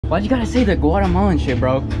Why'd you gotta say the Guatemalan shit,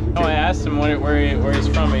 bro? Oh, I asked him where he's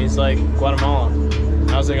from, and he's like, Guatemalan.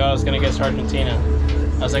 I was like, oh, I was gonna guess Argentina.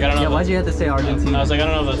 I was like, I don't know. Yeah, why'd you have to say Argentina? I was like, I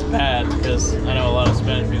don't know if that's bad, because I know a lot of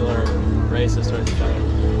Spanish people are racist towards each other.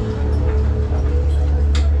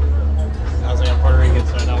 I was like, I'm Puerto Rican,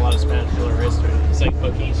 so I know a lot of Spanish people are racist towards each other. He's like,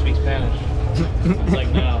 but can you speak Spanish? I was like,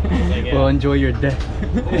 no. I was like, yeah. Well, enjoy your death.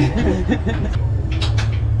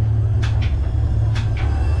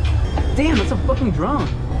 Damn, that's a fucking drone.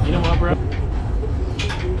 You know what, bro?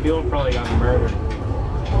 People probably got murdered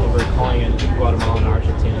over calling it Guatemalan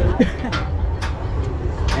Argentina.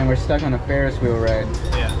 And we're stuck on a Ferris wheel ride.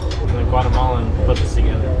 Yeah, and the Guatemalan put this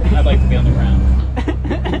together. I'd like to be on the ground.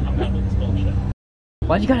 I'm done with this bullshit.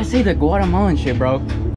 Why'd you gotta say the Guatemalan shit, bro?